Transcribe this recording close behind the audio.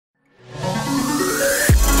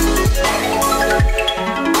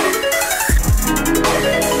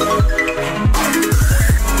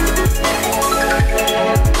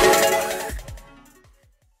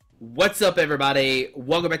What's up, everybody?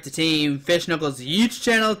 Welcome back to Team FISHKNUCKLES YouTube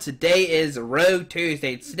channel. Today is Rogue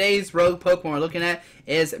Tuesday. Today's Rogue Pokemon we're looking at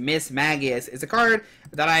is Mismagius. It's a card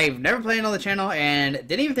that I've never played on the channel and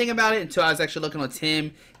didn't even think about it until I was actually looking on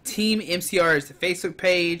Team MCR's Facebook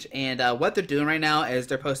page. And what they're doing right now is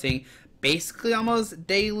they're posting basically almost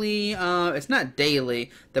daily, it's not daily,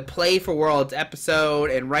 the Play for Worlds episode.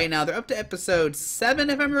 And right now they're up to episode 7,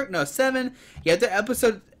 if I'm right. No, 7. Yeah, they're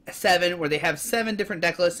episode 7, where they have 7 different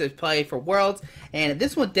deck lists to play for Worlds, and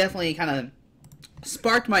this one definitely kind of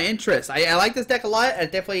sparked my interest. I like this deck a lot. I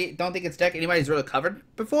definitely don't think it's a deck anybody's really covered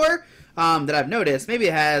before that I've noticed. Maybe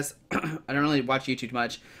it has. I don't really watch YouTube too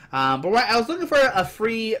much, but I was looking for a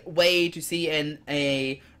free way to see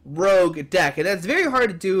a rogue deck, and that's very hard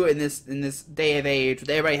to do in this day of age with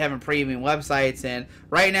everybody having premium websites. And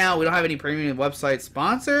right now we don't have any premium website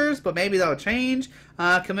sponsors, but maybe that'll change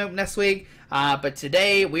coming up next week. But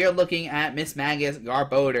today we are looking at Mismagius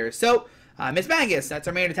Garbodor. So Mismagius, that's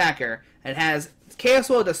our main attacker. It has Chaos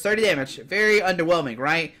Will, does 30 damage. Very underwhelming,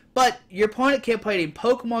 right? But your opponent can play a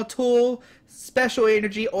Pokemon Tool, Special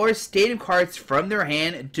Energy, or Stadium cards from their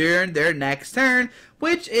hand during their next turn,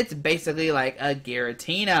 which it's basically like a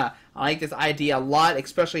Giratina. I like this idea a lot,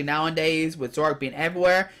 especially nowadays with Zoroark being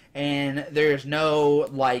everywhere, and there's no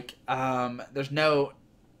there's no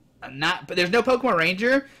Pokemon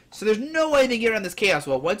Ranger, so there's no way they get around this Chaos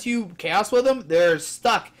Will. Once you Chaos with them, they're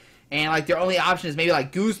stuck. And like their only option is maybe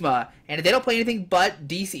like Guzma. And if they don't play anything but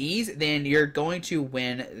DCs, then you're going to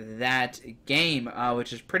win that game,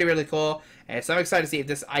 which is pretty really cool. And so I'm excited to see if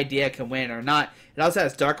this idea can win or not. It also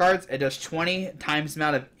has Dark Arts. It does 20 times the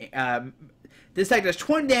amount of this deck does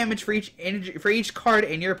 20 damage for each card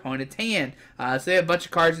in your opponent's hand. So you have a bunch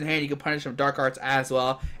of cards in hand. You can punish them Dark Arts as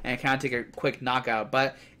well and kind of take a quick knockout.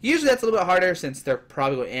 But usually that's a little bit harder since they're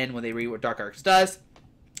probably going to end when they read what Dark Arts does.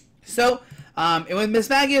 So, and with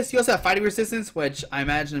Mismagius, you also have Fighting Resistance, which I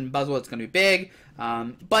imagine in Buzzwole it's going to be big.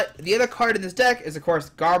 But the other card in this deck is, of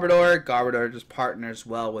course, Garbodor. Garbodor just partners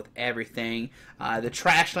well with everything. The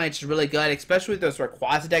Trash Knights is really good, especially with those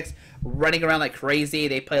Rayquaza decks running around like crazy.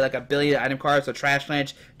 They play like a billion item cards, so Trash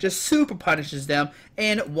Knights just super punishes them.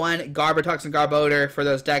 And one Garbatox and Garbodor for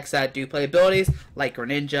those decks that do play abilities like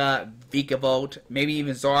Greninja, Vikavolt, maybe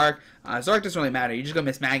even Zoroark. Zoroark doesn't really matter. You just go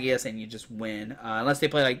Mismagius and you just win, unless they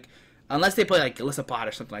play like Gliscopod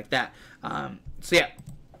or something like that. So yeah.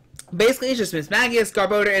 Basically, it's just Mismagius,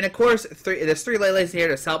 Garbodor, and of course, there's 3 Lele's here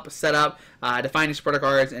to help set up, define your supporter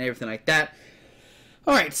cards, and everything like that.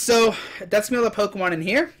 Alright, so that's me all the Pokemon in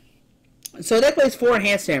here. So that plays 4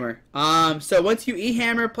 Enhanced Hammer. So once you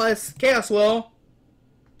E-Hammer plus Chaos Will,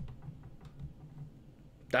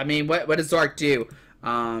 I mean, what does Zoroark do?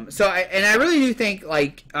 I really do think,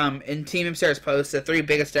 like, in Team MCR's post, the 3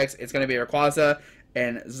 biggest decks, it's going to be Rayquaza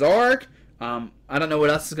and Zoroark. I don't know what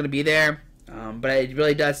else is going to be there. But it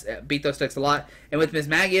really does beat those decks a lot. And with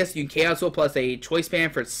Mismagius, you can Chaos Will plus a Choice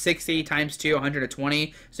Band for 60 times 2,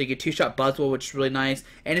 120. So you get 2-shot Buzzwole, which is really nice.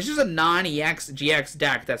 And it's just a non-EX GX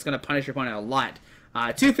deck that's going to punish your opponent a lot.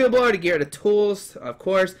 2 Field Blower to get rid of tools, of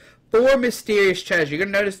course. 4 Mysterious Treasure. You're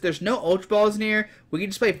going to notice there's no Ultra Balls in here. We can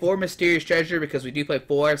just play 4 Mysterious Treasure because we do play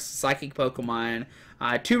 4 Psychic Pokemon.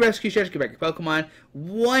 2 Rescue Treasure, get back your Pokemon.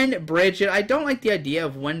 1 Bridget. I don't like the idea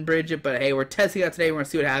of 1 Bridget, but hey, we're testing out today. We're going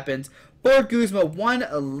to see what happens. 4 Guzma, 1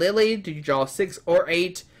 Lily. Did you draw 6 or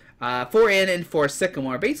 8? 4 N and 4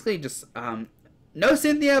 Sycamore. Basically just no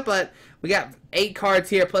Cynthia, but we got 8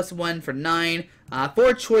 cards here plus 1 for 9.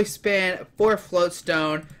 4 Choice Band, 4 Float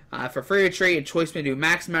Stone. For Free Retreat and Choice Band do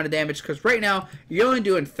max amount of damage, because right now you're only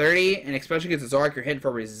doing 30, and especially against Zoroark you're hitting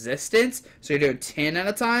for resistance, so you're doing 10 at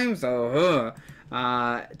a time. So 2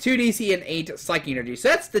 DC and 8 Psychic Energy. So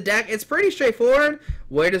that's the deck. It's pretty straightforward.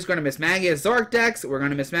 We're just going to Mismagius Zoroark decks. We're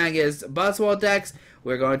going to Mismagius Buzzwole decks.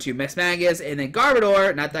 We're going to Mismagius and then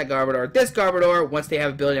Garbodor. Not that Garbodor. This Garbodor once they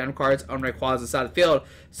have ability item cards on Rayquaza's side of the field.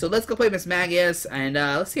 So let's go play Mismagius and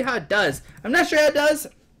let's see how it does. I'm not sure how it does.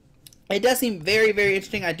 It does seem very, very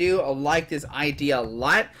interesting. I do like this idea a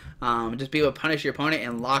lot. Just be able to punish your opponent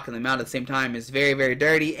and lock them out at the same time is very, very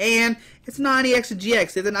dirty. And it's non-EX and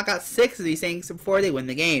GX. They have to knock out 6 of these things before they win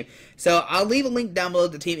the game. So I'll leave a link down below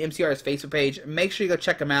to Team MCR's Facebook page. Make sure you go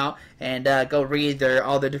check them out and go read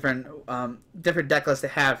all the different deck lists they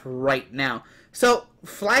have right now. So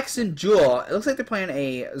Flax and Jewel, it looks like they're playing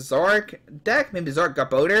a Zoroark deck, maybe Zoroark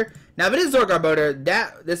Garbodor. Now if it is Zoroark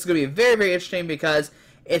Garbodor, this is going to be very, very interesting because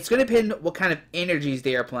it's going to depend what kind of energies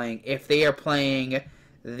they are playing. If they are playing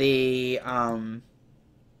the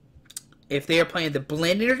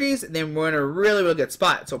blend energies, then we're in a really, really good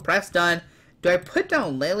spot. So press done. Do I put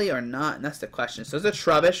down Lily or not? And that's the question. So it's a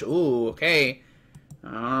Trubbish. Ooh, okay.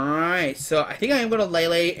 Alright, so I think I am going to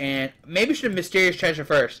Lele, and maybe should have Mysterious Treasure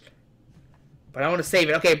first. But I want to save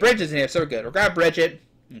it. Okay, Bridget's in here, so we're good. We'll grab Bridget.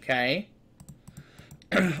 Okay.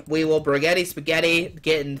 We will Brigetti Spaghetti,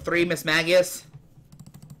 getting 3 Mismagius.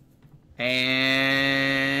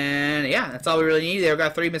 And yeah, that's all we really need. There, we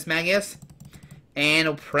got 3 Mismagius. And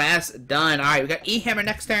we'll press done. Alright, we got E-Hammer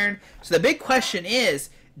next turn. So the big question is,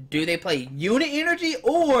 do they play Unit Energy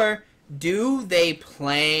or do they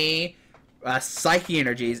play Psyche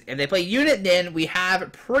Energies? If they play Unit, then we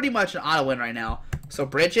have pretty much an auto win right now. So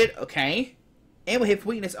Bridget, okay. And we have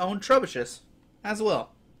Weakness own Trebuchets as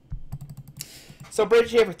well. So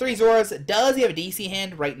Bridget here for 3 Zoras. Does he have a DC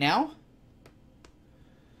hand right now?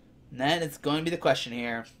 And that is going to be the question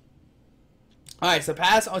here. Alright, so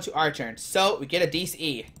pass on to our turn. So we get a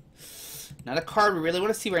DC. Not a card we really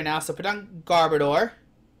want to see right now. So put on Garbodor.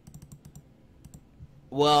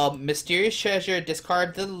 Well, Mysterious Treasure,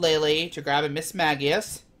 discard the Lily to grab a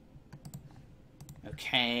Mismagius.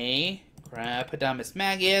 Okay. Put down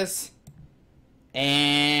Mismagius.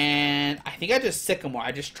 And I think I just Sycamore.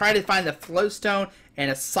 I just tried to find the Floatstone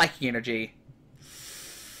and a Psyche Energy.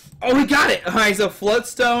 Oh, we got it! Alright, so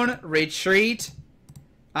Floatstone, Retreat,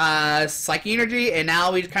 Psyche Energy, and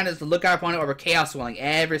now we kind of look out on it over Chaos Willing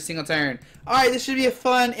every single turn. Alright, this should be a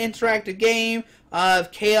fun, interactive game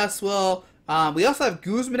of Chaos Will. We also have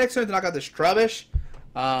Guzman next turn to knock out this Trubbish,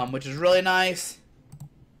 which is really nice.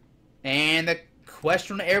 And the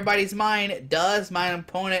question on everybody's mind, does my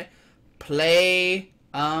opponent play,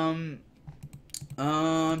 do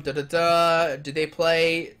they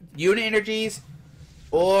play Unit Energies,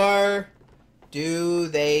 or do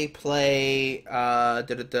they play, or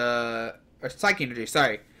Psychic Energy,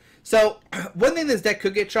 sorry. So, one thing this deck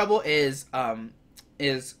could get trouble is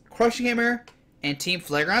Crushing Hammer and Team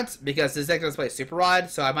Flagrant, because this deck does play Super Rod,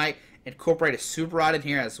 so I might incorporate a Super Rod in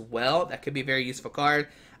here as well. That could be a very useful card.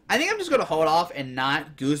 I think I'm just going to hold off and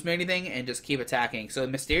not Guzman anything and just keep attacking. So,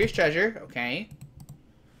 Mysterious Treasure, okay.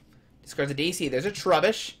 Discards a DC. There's a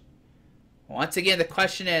Trubbish. Once again, the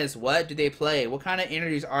question is, what do they play? What kind of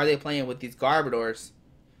energies are they playing with these Garbodors?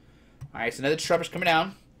 Alright, so another Trubbish coming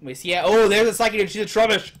down. We see, oh, there's a Psychic Energy. She's a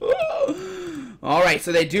Trubbish. Alright,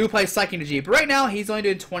 so they do play Psychic Energy. But right now, he's only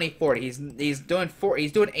doing 20-40. He's doing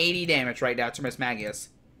 80 damage right now to Mismagius.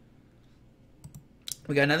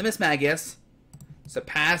 We got another Mismagius. So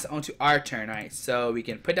pass onto our turn. Alright, so we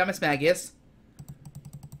can put down Mismagius.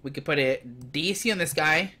 We can put a DC on this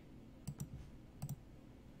guy.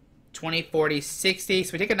 20, 40, 60.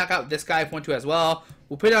 So we take a knockout with this guy if we want to as well.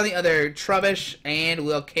 We'll put down the other Trubbish and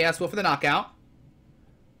we'll Chaos Will for the knockout.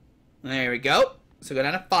 There we go. So go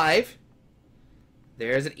down to 5.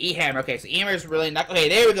 There's an E-Hammer. Okay, so E-Hammer is really not... Okay,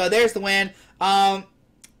 there we go. There's the win.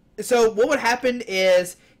 So what would happen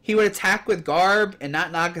is he would attack with Garb and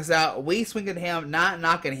not knock us out. We swing at him, not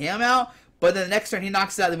knocking him out. But then the next turn he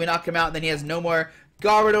knocks us out, then we knock him out, and then he has no more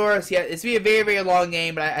Garbodor. So yeah, it's going to be a very, very long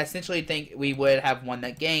game, but I essentially think we would have won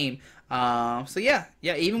that game. So yeah,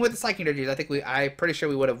 even with the Psychic Energies, I'm pretty sure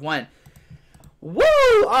we would have won. Woo!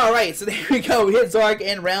 Alright, so there we go. We hit Zorg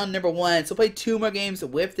in round number 1. So we'll play 2 more games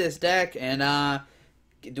with this deck, and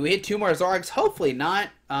do we hit 2 more Zorgs? Hopefully not.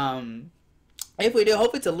 If we do,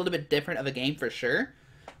 hopefully it's a little bit different of a game for sure.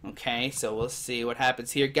 Okay, so we'll see what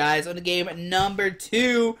happens here, guys. On the game number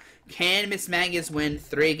 2, can Mismagius win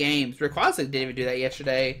 3 games? Rayquaza didn't even do that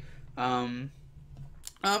yesterday. Also,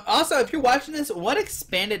 if you're watching this, what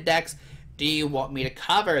expanded decks do you want me to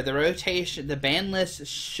cover? The rotation, the ban list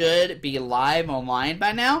should be live online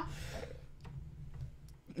by now.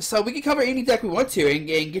 So we can cover any deck we want to and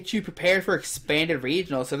get you prepared for expanded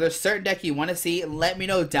regionals. So if there's a certain deck you want to see, let me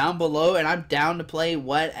know down below, and I'm down to play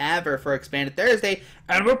whatever for expanded Thursday.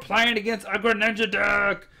 And we're playing against a Greninja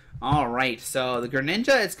deck. Alright, so the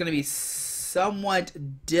Greninja is going to be somewhat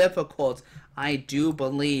difficult, I do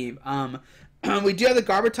believe. We do have the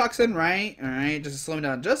Garbotoxin, right? Alright, just to slow him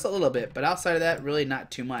down just a little bit. But outside of that, really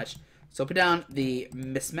not too much. So put down the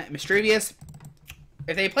Mismagius.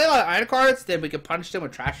 If they play a lot of iron cards, then we could punish them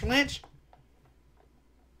with Trash Lynch.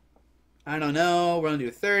 I don't know. We're going to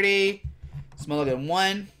do 30. Smaller than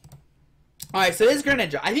 1. Alright, so it is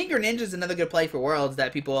Greninja. I think Greninja is another good play for Worlds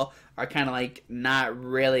that people are kind of like not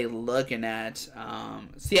really looking at. So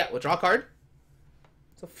yeah, we'll draw a card.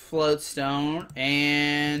 It's a Floatstone.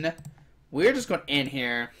 And we're just going to end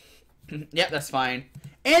here. Yep, that's fine.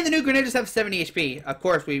 And the new Greninjas have 70 HP. Of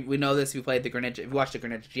course, we know this if you played the Greninja, if you watched the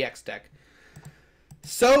Greninja GX deck.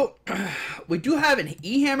 So, we do have an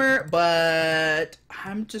E-Hammer, but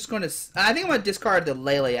I'm just going to... I think I'm going to discard the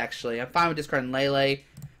Lele, actually. I'm fine with discarding Lele.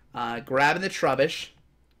 Grabbing the Trubbish.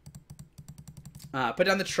 Put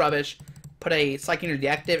down the Trubbish. Put a Psychic Energy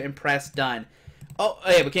active and press done. Oh,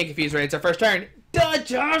 yeah, we can't confuse, right? It's our first turn. Duh,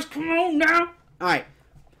 Josh, come on now. Alright,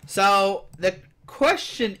 so the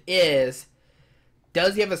question is,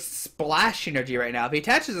 does he have a splash energy right now? If he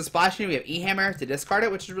attaches a splash energy, we have E-Hammer to discard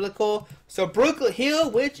it, which is really cool. So Brooklyn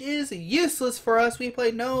Hill, which is useless for us. We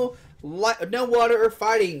play no water or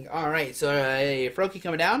fighting. Alright, so Froakie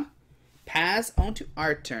coming down. Pass onto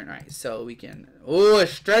our turn. Alright, so we can... Oh,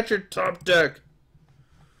 stretch your top deck.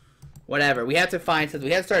 Whatever. We have to find something.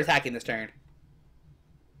 We have to start attacking this turn.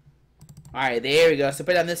 Alright, there we go. So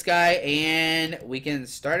put down this guy, and we can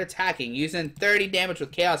start attacking using 30 damage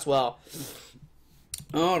with Chaos Well.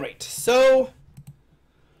 Alright, so...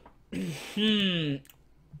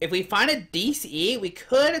 if we find a DCE, we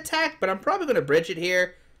could attack, but I'm probably going to bridge it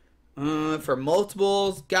here. For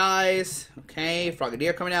multiples, guys. Okay,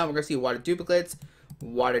 Frogadier coming out. We're going to see Water Duplicates.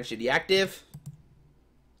 Water GD active.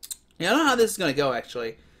 Yeah, I don't know how this is going to go,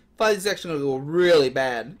 actually. Probably this is actually going to go really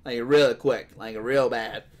bad. Like, really quick. Like, real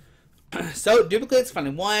bad. So, duplicates,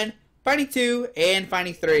 finding 1, finding 2, and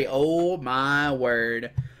finding 3. Oh my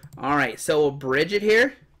word. Alright, so we'll bridge it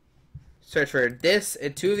here. Search for this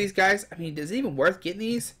and 2 of these guys. I mean, is it even worth getting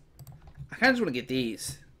these? I kind of just want to get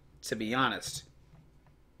these, to be honest.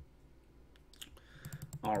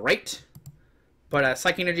 Alright. Put a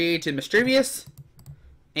Psychic Energy to Mismagius.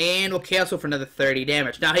 And we'll Chaos Will for another 30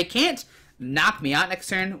 damage. Now, he can't knock me out next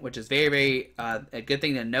turn, which is very, very a good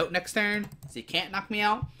thing to note next turn. So he can't knock me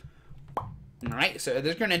out. Alright, so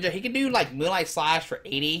there's Greninja. He can do like Moonlight Slash for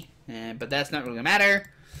 80, but that's not really gonna matter.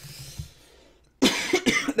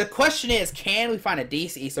 The question is, can we find a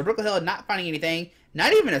DC? So Brooklyn Hill not finding anything,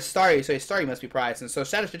 not even a Staryu, so a Staryu must be prized. And so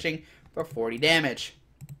Shadow Stitching for 40 damage.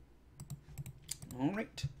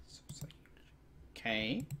 Alright.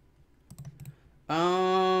 Okay.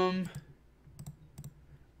 I'm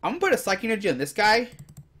gonna put a Psychic Energy on this guy.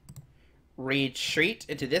 Retreat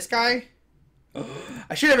into this guy.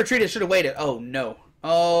 I should have retreated, should have waited. Oh, no.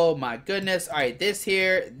 Oh, my goodness. Alright, this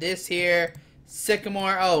here,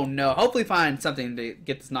 Sycamore. Oh, no. Hopefully find something to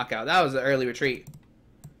get this knockout. That was an early retreat.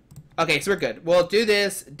 Okay, so we're good. We'll do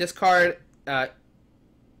this. Discard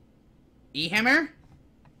E-Hammer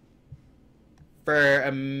for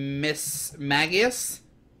a Mismagius.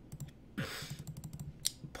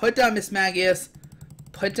 Put down Mismagius.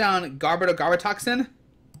 Put down Garbodor Garbotoxin.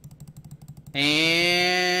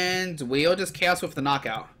 And we'll just Chaos with the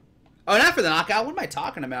knockout. Oh, not for the knockout. What am I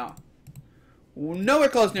talking about? Nowhere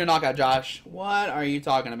close near knockout, Josh. What are you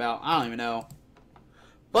talking about? I don't even know.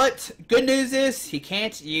 But good news is he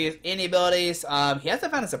can't use any abilities. He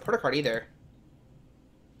hasn't found a supporter card either.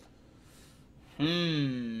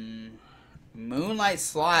 Moonlight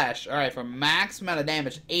Slash. Alright, for max amount of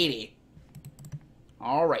damage, 80.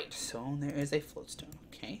 Alright, so there is a Floatstone.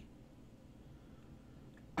 Okay.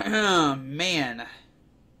 Man.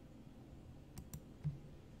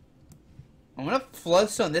 I'm gonna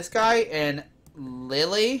Floatstone this guy and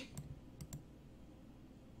Lily.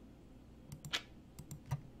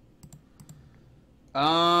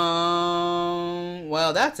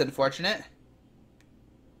 Well, that's unfortunate.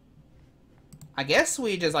 I guess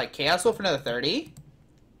we just like Chaos Will for another 30.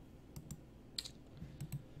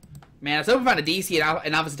 Man, I was hoping to find a DC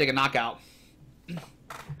and obviously take a knockout.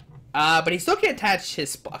 But he still can't attach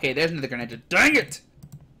his... Okay, there's another Greninja. Dang it!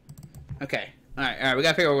 Okay. Alright, we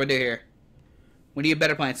gotta figure out what we're gonna do here. We need a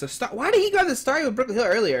better plan. So, why did he go to the Staryu with Brooklyn Hill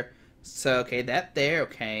earlier? So, okay, that there,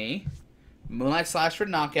 okay. Moonlight Slash for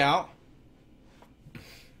knockout.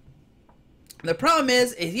 The problem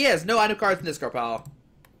is he has no item cards in this card pile.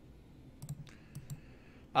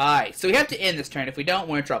 Alright, so we have to end this turn. If we don't,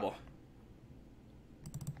 we're in trouble.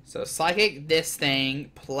 So, Psychic this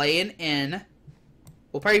thing, play an in.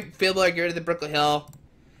 We'll probably feel like get rid of the Brooklyn Hill.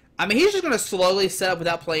 I mean, he's just going to slowly set up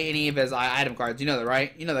without playing any of his item cards. You know that,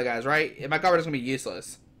 right? You know that, guys, right? My Garbodor is going to be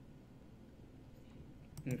useless.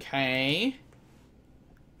 Okay.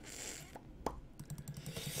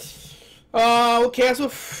 Okay, so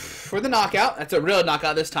for the knockout. That's a real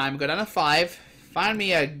knockout this time. Go down to 5. Find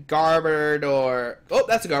me a Garbodor. Oh,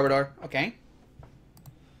 that's a Garbodor. Okay.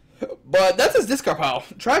 But that's his discard pile.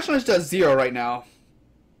 Trash Lunch does 0 right now.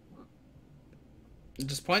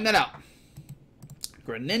 Just point that out.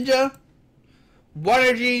 Greninja,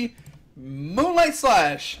 Water G, Moonlight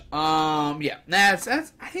Slash. Yeah, that's. I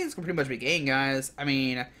think it's gonna pretty much be game, guys. I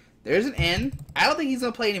mean, there's an N. I don't think he's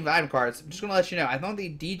gonna play any item cards. I'm just gonna let you know. I don't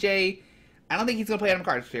think DJ. I don't think he's gonna play item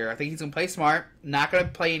cards here. I think he's gonna play smart. Not gonna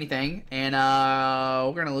play anything, and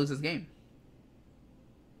we're gonna lose this game.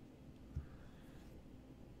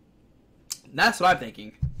 That's what I'm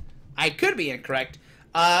thinking. I could be incorrect.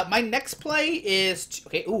 My next play is...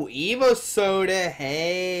 Okay, ooh, Evo Soda.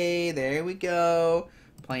 Hey, there we go.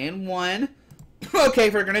 Playing 1. Okay,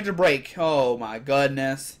 for Greninja break. Oh my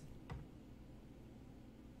goodness.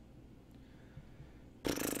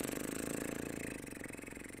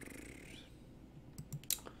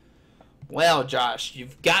 Well, Josh,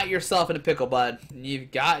 you've got yourself in a pickle, bud.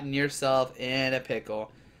 You've gotten yourself in a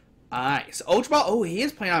pickle. Alright, so Ultra Ball. Oh, he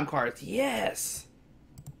is playing on cards. Yes.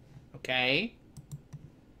 Okay.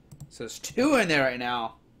 So there's 2 in there right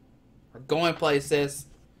now. We're going places.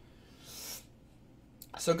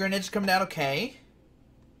 So Greninja's coming down, okay.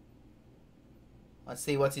 Let's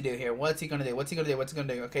see what's he do here. What's he gonna do? What's he gonna do? What's he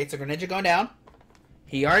gonna do? Okay, so Greninja going down.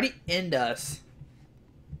 He already ended us.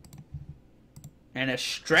 And a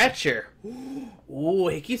stretcher. Ooh,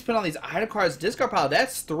 he keeps putting all these item cards. Discard pile.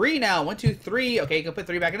 That's 3 now. 1, 2, 3. Okay, he can put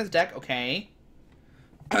 3 back in his deck. Okay.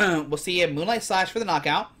 We'll see a Moonlight Slash for the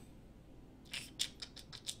knockout.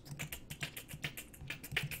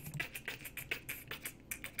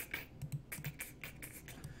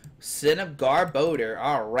 Send up Garbodor.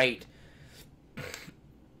 Alright.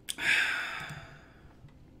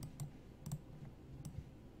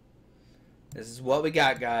 This is what we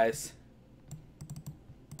got, guys.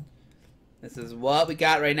 This is what we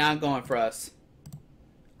got right now going for us.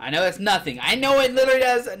 I know it's nothing. I know it literally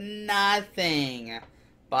does nothing.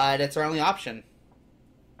 But it's our only option.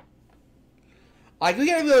 Like, we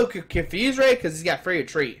get a little confused, right? Because he's got free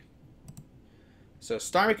retreat. So,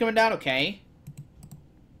 Starmie coming down, okay.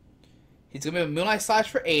 He's going to move a Moonlight Slash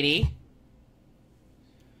for 80.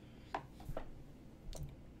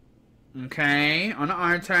 Okay, on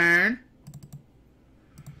our turn.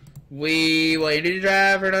 We will need to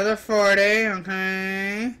drive for another 40,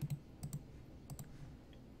 okay.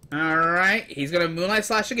 Alright, he's going to Moonlight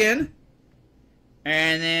Slash again.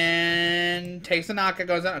 And then takes the knockout,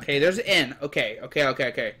 goes down. Okay, there's an N. Okay.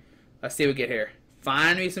 Let's see what we get here.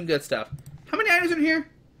 Find me some good stuff. How many items in here?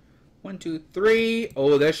 1, 2, 3.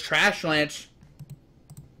 Oh, there's Trash Lynch.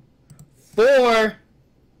 4.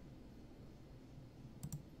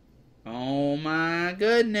 Oh my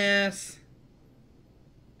goodness.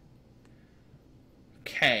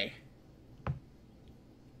 Okay.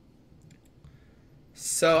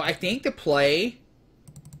 So I think the play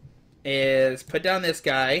is put down this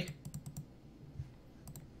guy.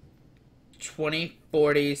 20,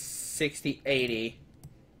 40, 60, 80.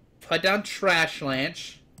 Put down Trash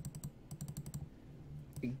Lynch.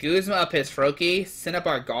 Guzma up his Froakie. Send up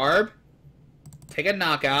our Garb. Take a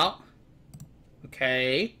knockout.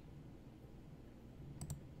 Okay.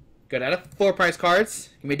 Good out of 4 price cards.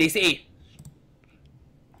 Give me DCE.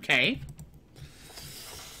 Okay.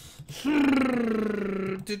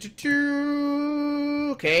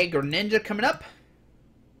 Okay, Greninja coming up.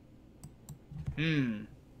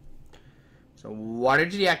 So Water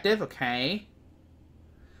G active, okay.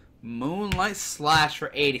 Moonlight Slash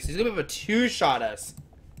for 80. So he's gonna be able to 2-shot us.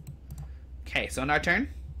 Okay, so on our turn.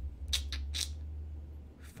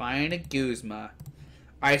 Find a Guzma.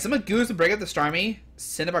 Alright, so I'm gonna Guzma break up the Starmie.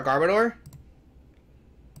 Send up our Garbodor.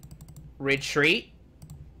 Retreat.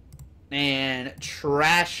 And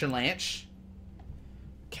Trash Lynch.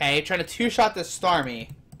 Okay, trying to 2-shot this Starmie.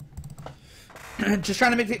 Just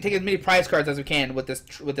trying to take as many prize cards as we can with this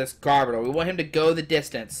Garbodor. We want him to go the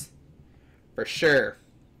distance. For sure.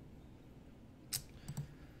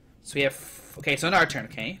 So we have... Okay, so on our turn.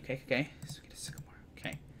 Okay. So we get a Sycamore.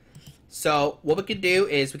 Okay. So what we could do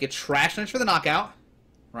is we could Trash Lynch for the knockout.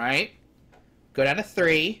 Right? Go down to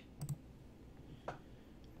 3.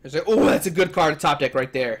 There's oh, that's a good card to top deck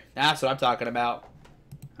right there. That's what I'm talking about.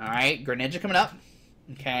 Alright, Greninja coming up.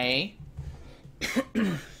 Okay.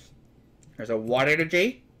 There's a Water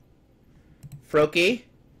Energy. Froakie.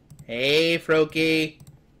 Hey, Froakie.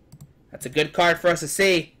 That's a good card for us to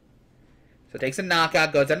see. So it takes a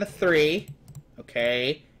knockout, goes down to 3.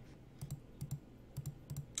 Okay.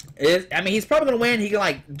 I mean, he's probably going to win. He can,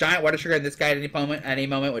 like, Giant Water Sugar in this guy at any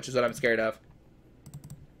moment, which is what I'm scared of.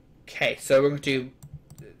 Okay, so we're going to do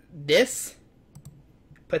this.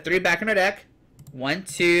 Put 3 back in our deck. 1,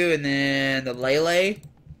 2, and then the Lele.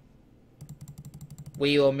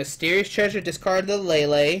 We will Mysterious Treasure, discard the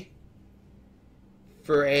Lele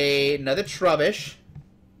for another Trubbish.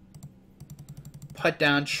 Put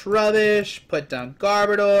down Trubbish, put down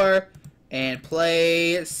Garbodor, and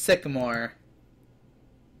play Sycamore.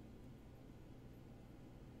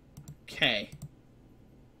 Okay.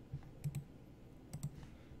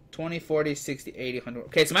 20, 40, 60, 80, 100.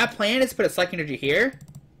 Okay, so my plan is to put a Psychic Energy here.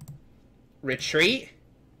 Retreat.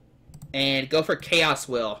 And go for Chaos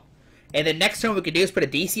Will. And then next turn what we could do is put a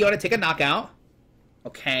DC on it, take a knockout.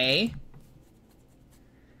 Okay.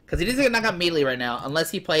 Because he doesn't get a knockout immediately right now,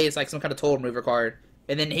 unless he plays like some kind of total remover card.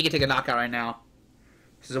 And then he can take a knockout right now.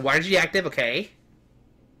 So Water G active, okay.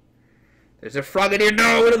 There's a Frogadier.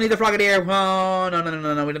 No, we don't need the Frogadier. Oh,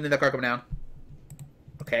 no. We don't need that card coming down.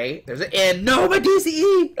 Okay, there's an N. No, my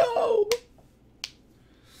DCE. No.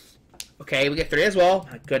 Okay, we get 3 as well.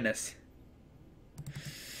 My goodness.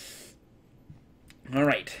 All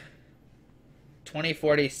right. 20,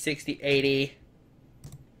 40, 60, 80.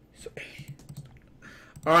 So,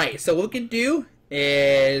 all right, so what we can do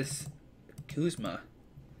is Guzma.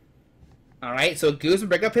 All right, so Guzma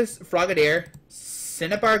break up his Frogadier,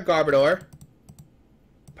 send up our Garbodor,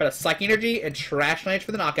 put a Psychic Energy and Trash Lance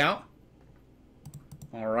for the knockout.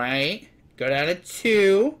 All right, go down to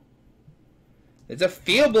 2. There's a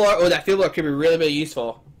Field Blower. Oh, that Field Blower could be really, really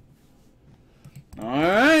useful. All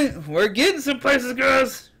right, we're getting some places,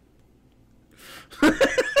 guys. I'm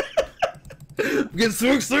getting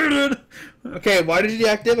so excited. Okay, why did you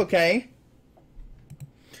deactive? Okay.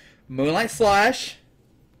 Moonlight Slash.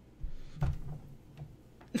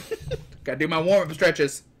 Gotta do my warm-up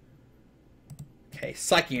stretches. Okay,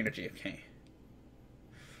 Psychic Energy. Okay.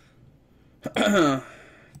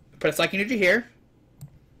 Put a Psychic Energy here.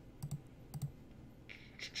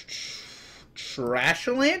 Trash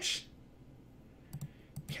Lance.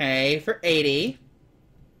 Okay, for 80.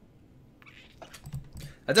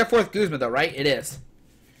 That's our 4th Guzma, though, right? It is.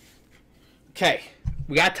 Okay,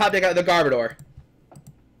 we got top deck out the Garbodor.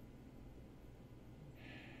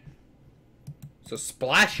 So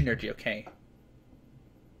Splash Energy, okay.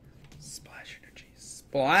 Splash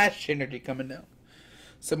Energy coming down.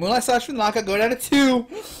 So Moonlight Slash from the knockout, go down to 2.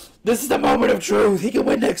 This is the moment of truth. He can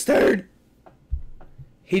win next turn.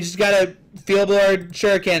 He just got a Field Blower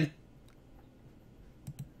Shuriken.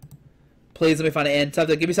 Please let me find an end.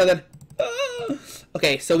 Something. Give me something.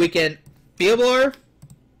 Okay, so we can Field Blower,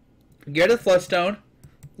 get the Floodstone,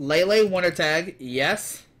 Lele Wonder Tag,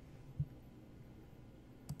 yes,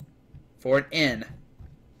 for an N.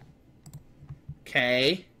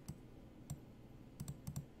 Okay.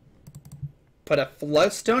 Put a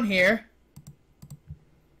Floodstone here,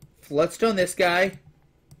 Floodstone this guy,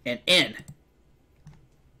 and N.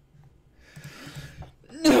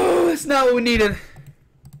 No, that's not what we needed.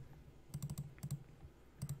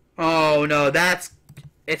 Oh no,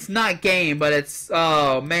 it's not game, but it's,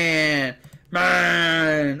 oh man.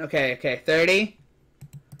 Okay, 30.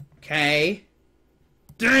 Okay.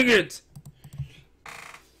 Dang it!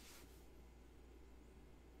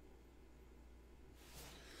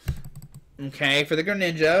 Okay, for the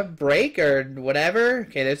Greninja, break or whatever.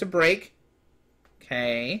 Okay, there's a break.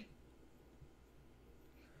 Okay.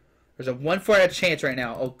 There's a 1/4 out of chance right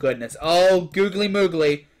now. Oh goodness. Oh, googly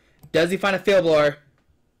moogly. Does he find a Field Blower?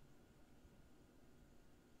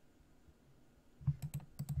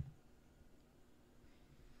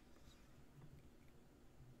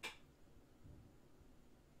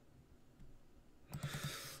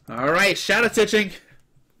 Alright, Shadow Stitching.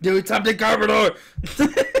 Do top deck Garbodor.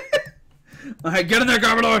 Alright, get in there,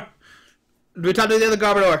 Garbodor. Do top deck the other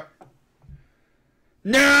Garbodor.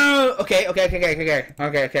 No! Okay.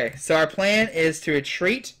 So our plan is to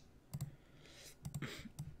retreat.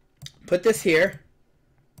 Put this here.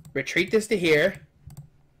 Retreat this to here.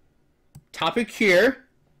 Tapu Cure.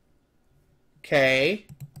 Okay.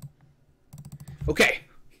 Okay.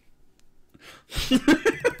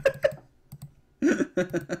 I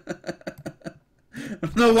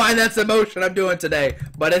don't know why that's the motion I'm doing today,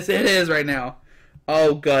 but it is right now.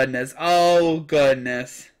 Oh goodness. Oh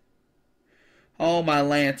goodness. Oh my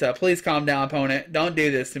Lanta. Please calm down, opponent. Don't do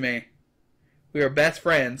this to me. We are best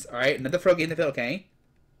friends. Alright, another Froakie in the field, okay.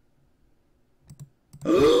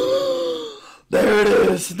 There it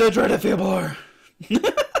is. The dreaded Field Blower.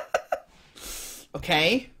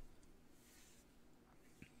 Okay.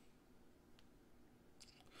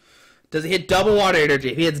 Does he hit double water energy?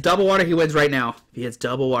 If he hits double water, he wins right now. If he hits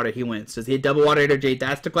double water, he wins. Does he hit double water energy?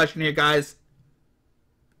 That's the question here, guys.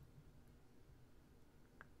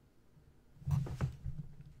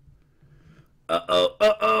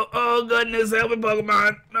 Oh, goodness. Help me,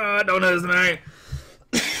 Pokemon. Oh, don't listen to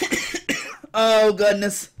me. Oh,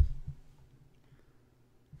 goodness.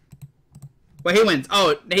 Well, he wins.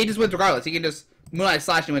 Oh, he just wins regardless. He can just Moonlight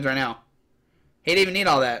Slash and wins right now. He didn't even need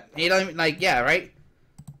all that. He don't even, like, yeah, right?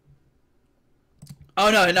 Oh,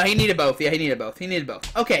 no, he needed both. Yeah, he needed both.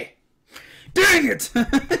 Okay. Dang it!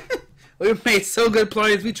 We made so good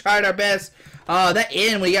plays. We tried our best. That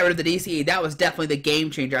end when he got rid of the DCE, that was definitely the game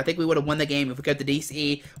changer. I think we would have won the game if we got the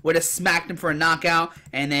DCE. Would have smacked him for a knockout,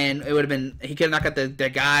 and then it would have been, he could have knocked out the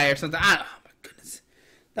guy or something. Oh my goodness.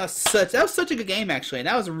 That was such a good game, actually. And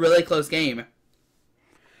that was a really close game.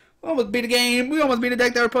 We almost beat a game. We almost beat a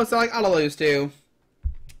deck that we're supposed to, like, auto lose to.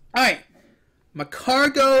 Alright.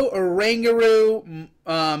 Macargo, Oranguru,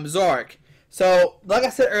 Zork. So, like I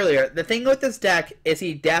said earlier, the thing with this deck is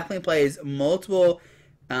he definitely plays multiple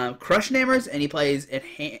Crush Nammers, and he plays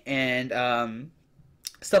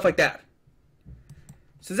stuff like that.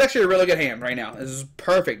 So, it's actually a really good hand right now. This is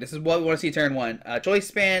perfect. This is what we want to see turn 1. Choice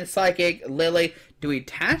Span, Psychic, Lily. Do we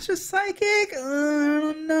attach a Psychic? I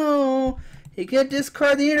don't know. He could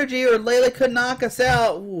discard the energy, or Lily could knock us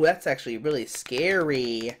out. Ooh, that's actually really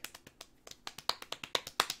scary.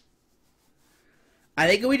 I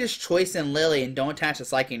think if we just choice in Lily and don't attach the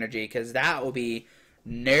Psychic energy, because that will be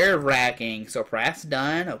nerve-wracking. So perhaps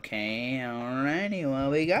done. Okay, alrighty.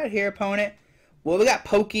 What we got here, opponent? Well, we got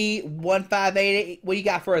Pokey 1588. What you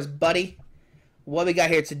got for us, buddy? What we got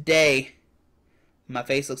here today? My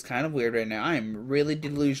face looks kind of weird right now. I am really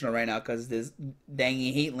delusional right now because this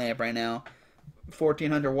dangy heat lamp right now.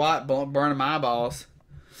 1400 watt burning my eyeballs.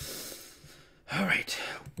 Alright.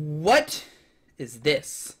 What is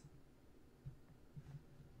this?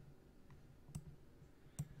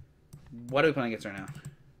 What are we playing against right now?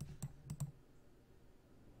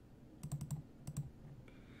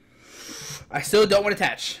 I still don't want to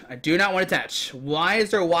attach. I do not want to attach. Why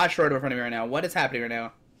is there a Wash Road in front of me right now? What is happening right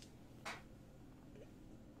now?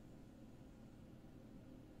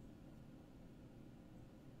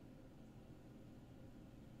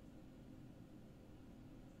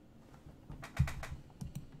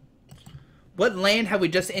 What land have we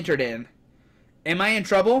just entered in? Am I in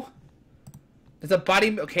trouble? There's a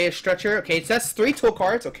body, okay, a stretcher, okay, so that's 3 tool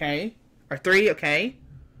cards, okay. Or 3, okay.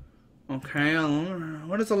 Okay,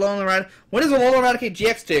 what does a Alolan Eradicate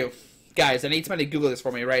GX do? Guys, I need somebody to Google this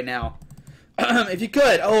for me right now. If you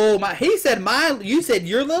could. Oh, he said you said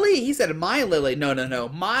your Lily? He said my Lily. No,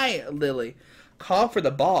 my Lily. Call for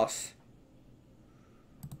the boss.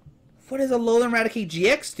 What does a Alolan Eradicate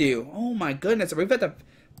GX do? Oh my goodness, are we about to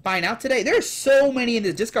find out today? There's so many in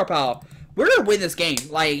this discard pile. We're going to win this game.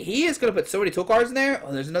 Like, he is going to put so many tool cards in there.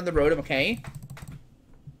 Oh, there's another Rotom, okay.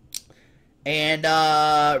 And,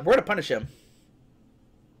 we're going to punish him.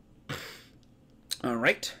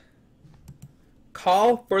 Alright.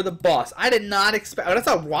 Call for the boss. I did not expect... Oh, that's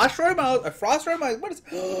a Wash Rotom? A Frost Rotom? What is...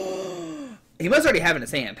 He must already have it in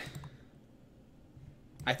his hand.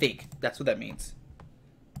 I think. That's what that means.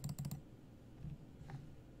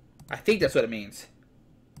 I think that's what it means.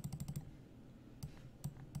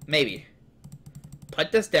 Maybe.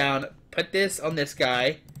 Put this down. Put this on this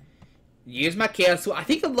guy. Use my cancel. I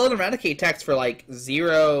think a Alolan Eradicate attacks for like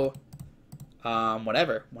 0.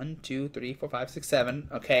 Whatever. 1, 2, 3, 4, 5, 6, 7.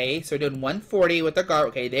 Okay, so we're doing 140 with the guard.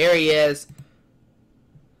 Okay, there he is.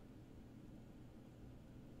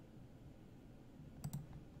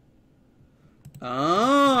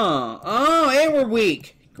 Oh, and we're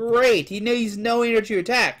weak. Great. He needs no energy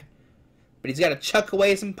attack. But he's got to chuck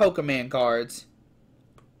away some Pokemon cards.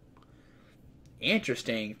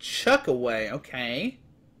 Interesting. Chuck away. Okay.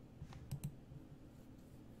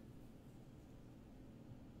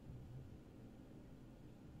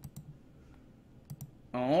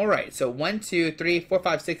 Alright, so 1, 2, 3, 4,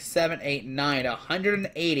 5, 6, 7, 8, 9,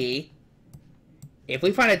 180. If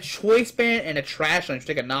we find a Choice Band and a Trash Lunch,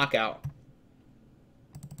 take a knockout.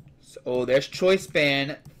 So, there's Choice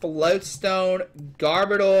Band, Floatstone,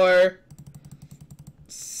 Garbodor,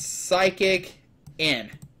 Psychic, in.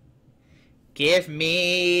 Give me...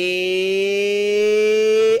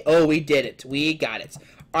 Oh, we did it. We got it.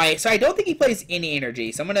 Alright, so I don't think he plays any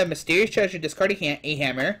energy. So I'm going to Mysterious Treasure, discard a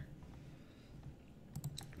hammer.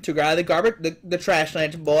 To grab the Trash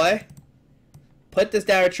Lunch boy. Put this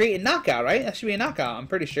down, retreat, and knockout, right? That should be a knockout, I'm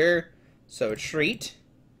pretty sure. So, treat.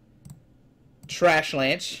 Trash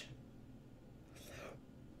Lunch.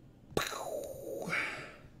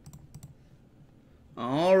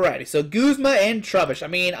 Alrighty, so Guzma and Trubbish. I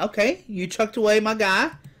mean, okay, you chucked away my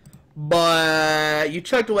guy. But you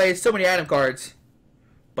chucked away so many item cards.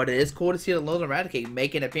 But it is cool to see the Alolan Eradicate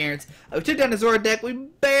make an appearance. We took down the Zord deck. We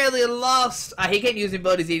barely lost. He can't use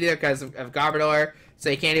abilities either because of Garbodor. So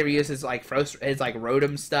he can't ever use his like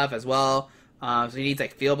Rotom stuff as well. So he needs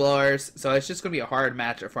like Field Blowers. So it's just gonna be a hard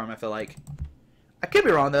matchup for him. I feel like. I could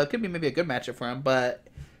be wrong though. It could be maybe a good matchup for him. But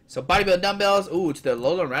so Bodybuild Dumbbells. Ooh, to the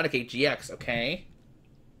Alolan Eradicate GX. Okay.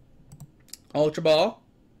 Ultra Ball.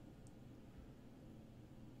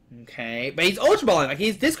 Okay, but he's Ultra Balling. Like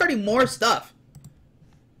he's discarding more stuff.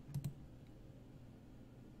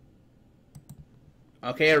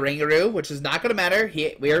 Okay, a Ringaroo, which is not going to matter.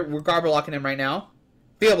 We're Garbodor locking him right now.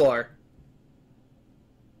 Field Blower.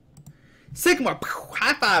 Sycamore.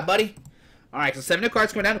 High five, buddy. Alright, so 7 new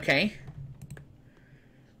cards coming down. Okay.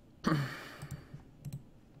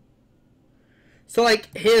 So,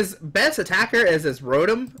 like, his best attacker is this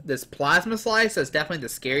Rotom. This Plasma Slice. That's definitely the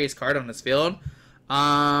scariest card on this field.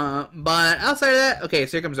 But outside of that, okay,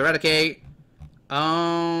 so here comes Eradicate.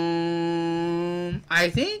 I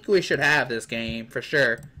think we should have this game for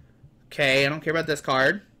sure. Okay, I don't care about this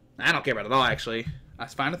card. I don't care about it at all, actually.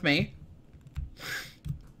 That's fine with me.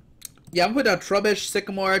 Yeah, I'm putting down Trubbish,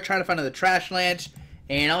 Sycamore, trying to find another Trash Lance.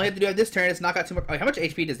 And all we have to do at this turn is knock out 2 more. Oh, how much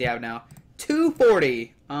HP does he have now?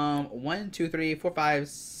 240. 1, 2, 3, 4, 5,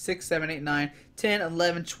 6, 7, 8, 9, 10,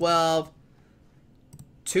 11, 12.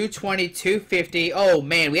 220, 250. Oh,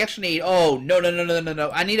 man, we actually need... Oh,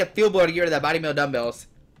 no. I need a field blower to get rid of that body mill dumbbells.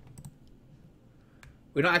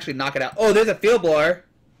 We don't actually knock it out. Oh, there's a field blower.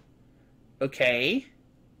 Okay.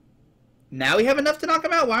 Now we have enough to knock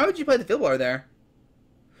him out? Why would you play the field blower there?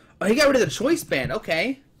 Oh, he got rid of the choice band.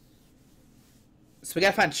 Okay. So we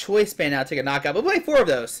gotta find choice band now to take a knockout. We'll play 4 of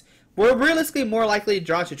those. We're realistically more likely to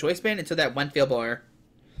draw to choice band until that 1 field blower.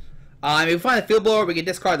 If we find the field blower, we can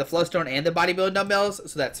discard the flowstone and the bodybuilding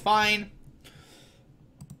dumbbells, so that's fine.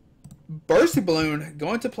 Bursty Balloon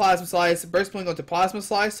going to Plasma Slice. Burst Balloon going to Plasma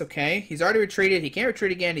Slice. Okay, he's already retreated. He can't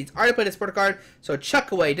retreat again. He's already played his sport card, so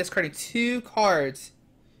chuck away, discarding 2 cards.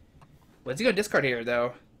 What's he going to discard here,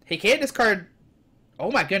 though? He can't discard...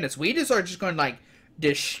 Oh my goodness, we just are just going to, like,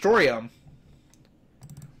 destroy him.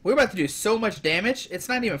 We're about to do so much damage, it's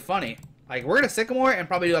not even funny. Like, we're going to Sycamore and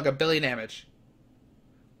probably do, like, 1 billion damage.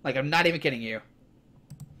 Like, I'm not even kidding you.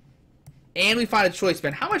 And we find a choice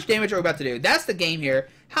band. How much damage are we about to do? That's the game here.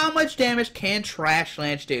 How much damage can Trash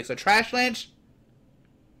Lance do? So, Trash Lance...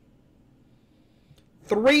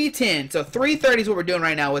 310. So, 330 is what we're doing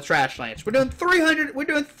right now with Trash Lance. We're doing 300... We're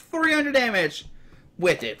doing 300 damage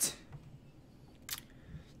with it.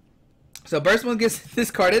 So, Burst Balloon gets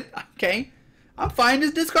discarded. Okay. I'm fine.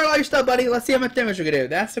 Just discard all your stuff, buddy. Let's see how much damage we can do.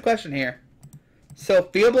 That's the question here. So,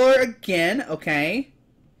 Field Blower again. Okay.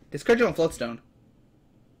 Discard your own Floatstone.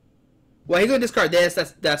 Well, he's going to discard this.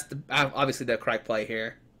 That's the, obviously the correct play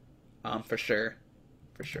here. For sure.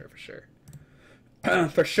 For sure. For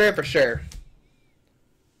sure.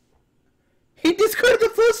 He discarded the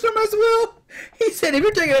Floatstone as well. He said, if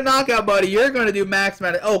you're taking a knockout, buddy, you're going to do max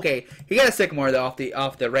amount of... Okay, he got a Sycamore, though,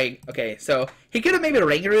 off the ring. Okay, so he could have maybe a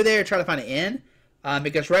Rangaroo there, try to find an in.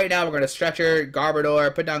 Because right now we're going to Stretcher,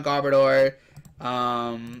 Garbodor, put down Garbodor.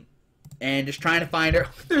 And just trying to find her.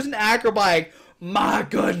 There's an Acrobike. My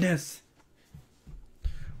goodness.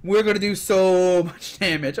 We're going to do so much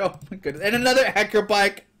damage. Oh, my goodness. And another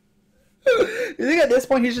Acrobike. You think at this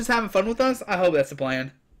point he's just having fun with us? I hope that's the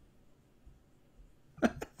plan.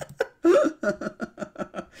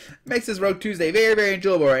 Makes this Rogue Tuesday very, very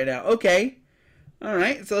enjoyable right now. Okay.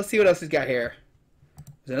 Alright, so let's see what else he's got here.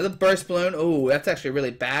 There's another Burst Balloon. Oh, that's actually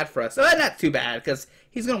really bad for us. Oh, not too bad, because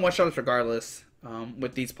he's going to one-shot us regardless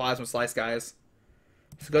with these Plasma Slice guys.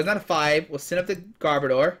 So it goes down to 5. We'll send up the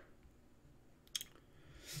Garbodor.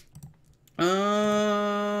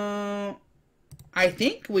 I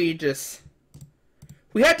think we just...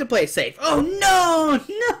 We have to play safe. Oh, no!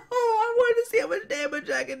 No! I wanted to see how much damage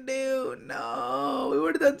I can do. No! We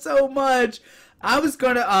would have done so much. I was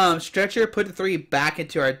going to Stretcher, put the 3 back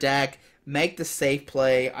into our deck, make the safe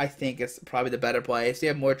play. I think it's probably the better play. So you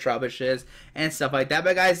have more Trubbishes and stuff like that.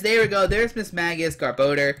 But, guys, there we go. There's Mismagius,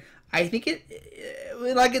 Garbodor. I think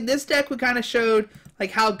like in this deck, we kind of showed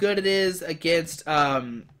like how good it is against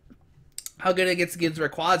Rayquaza,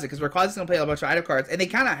 because Rayquaza's gonna play a bunch of item cards, and they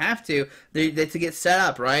kind of have to get set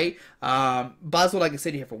up right. Buzzwole, like I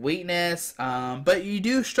said, here for weakness, but you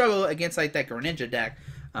do struggle against like that Greninja deck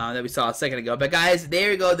that we saw a second ago. But guys,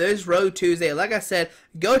 there you go. There's Road Tuesday. Like I said,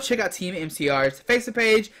 go check out Team MCR's Facebook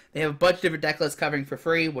page. They have a bunch of different deck lists covering for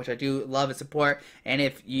free, which I do love and support. And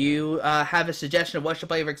if you have a suggestion of what to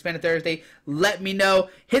play for Expanded Thursday, let me know.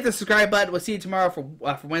 Hit the subscribe button. We'll see you tomorrow for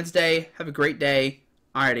Wednesday. Have a great day.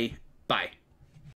 Alrighty, bye.